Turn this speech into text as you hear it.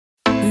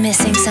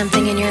missing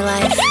something in your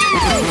life?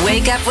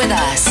 Wake up with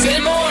us.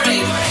 Good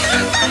morning.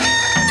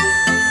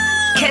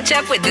 Catch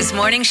up with this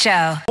morning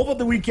show. Over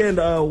the weekend,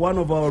 one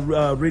of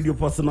our radio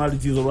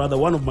personalities, or rather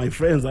one of my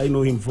friends, I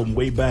know him from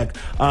way back,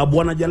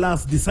 Bwana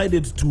Jalas,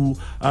 decided to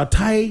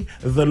tie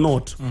the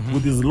knot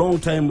with his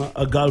long-time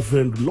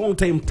girlfriend,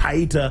 long-time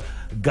tighter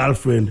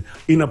girlfriend,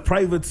 in a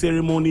private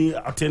ceremony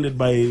attended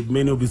by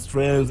many of his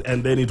friends,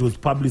 and then it was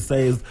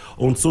publicized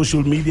on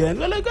social media, and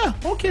we're like,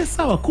 okay,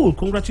 sawa, cool,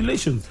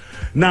 congratulations.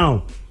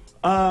 Now,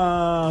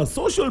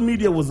 social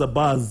media was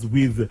abuzz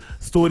with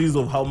stories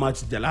of how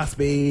much Jalas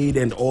paid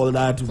and all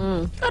that.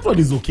 That one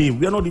is okay.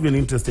 We are not even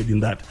interested in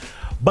that.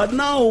 But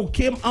now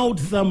came out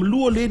some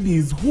Luo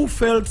ladies who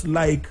felt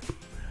like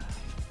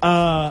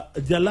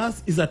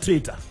Jalas is a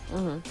traitor.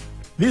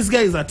 This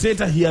guy is a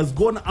traitor. He has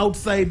gone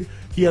outside.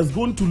 He has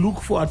gone to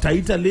look for a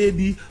Taita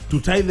lady to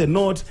tie the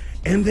knot.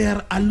 And there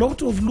are a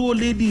lot of Luo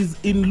ladies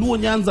in Luo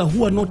Nyanza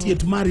who are not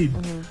yet married.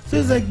 So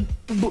it's like,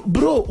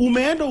 bro,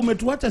 umeenda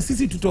umetuacha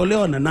sisi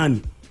tutolewa na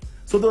nani?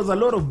 So there was a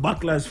lot of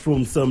backlash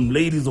from some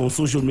ladies on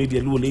social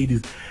media, Luo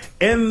ladies.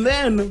 And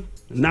then,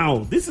 now,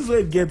 this is where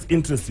it gets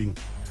interesting.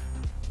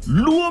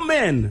 Luo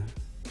men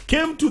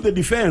came to the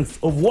defense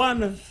of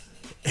one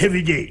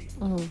heavy gay.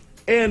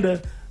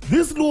 And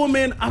this Luo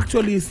man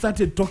actually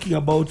started talking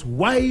about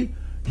why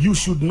you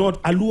should not,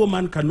 a Luo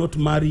man cannot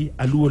marry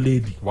a Luo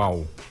lady.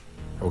 Wow.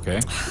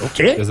 Okay.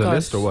 Okay. There's a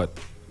list or what?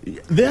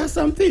 There are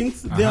some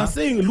things. They are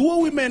saying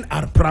Luo women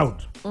are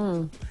proud.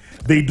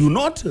 They do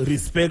not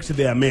respect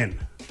their men.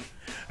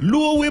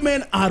 Luo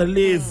women are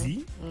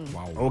lazy.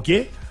 Wow.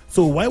 Okay.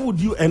 So why would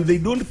you, and they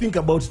don't think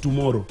about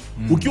tomorrow.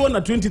 Ukiwa na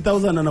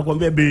 20,000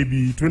 anakwambia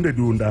baby, twende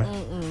dunda.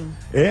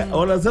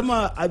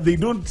 Wanasema they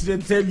don't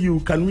tell you,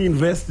 can we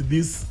invest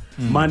this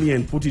money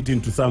and put it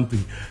into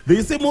something.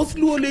 They say most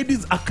Luo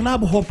ladies are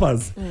club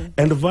hoppers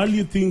and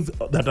value things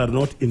that are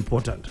not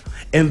important.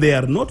 And they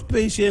are not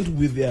patient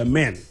with their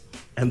men.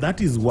 And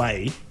that is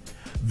why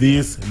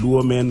these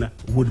Luo men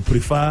would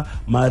prefer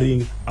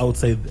marrying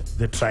outside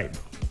the tribe.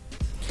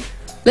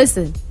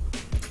 Listen,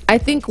 I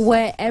think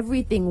where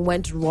everything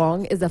went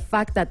wrong is the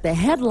fact that the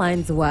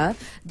headlines were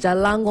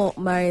Jalang'o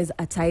marries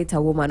a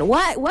Taita woman.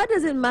 Why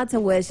does it matter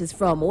where she's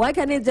from? Why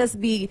can't it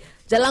just be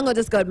Jalang'o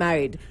just got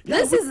married?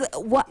 Yeah,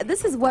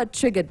 this is what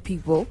triggered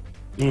people.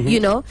 You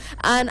know,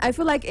 and I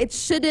feel like it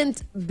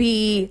shouldn't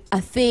be a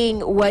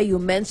thing where you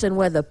mention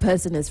where the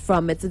person is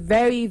from. It's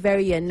very,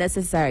 very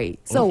unnecessary.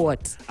 So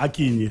what?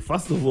 Akinyi,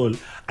 first of all,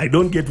 I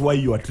don't get why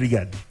you are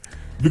triggered.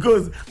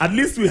 Because at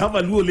least we have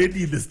a Luo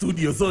lady in the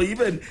studio, so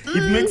even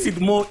it makes it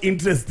more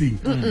interesting.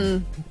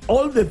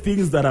 All the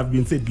things that have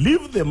been said,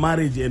 leave the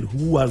marriage and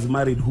who has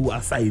married who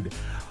aside.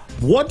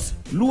 What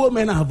Luo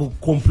men have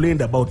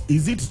complained about,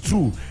 is it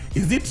true?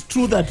 Is it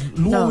true that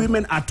Luo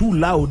women are too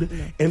loud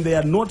and they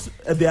are not,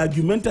 they're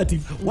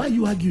argumentative? Why are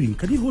you arguing?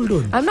 Can you hold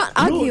on? I'm not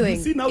arguing.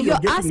 You see, now you're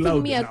asking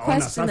asking me a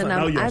question and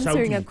I'm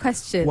answering a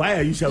question. Why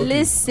are you shouting?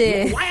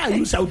 Listen. Why are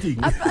you shouting?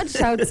 I'm not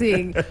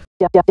shouting.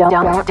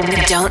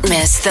 Don't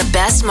miss the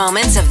best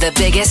moments of the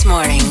biggest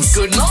mornings.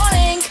 Good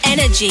morning.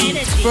 Energy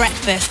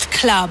Breakfast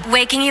Club.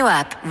 Waking you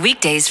up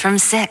weekdays from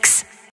 6.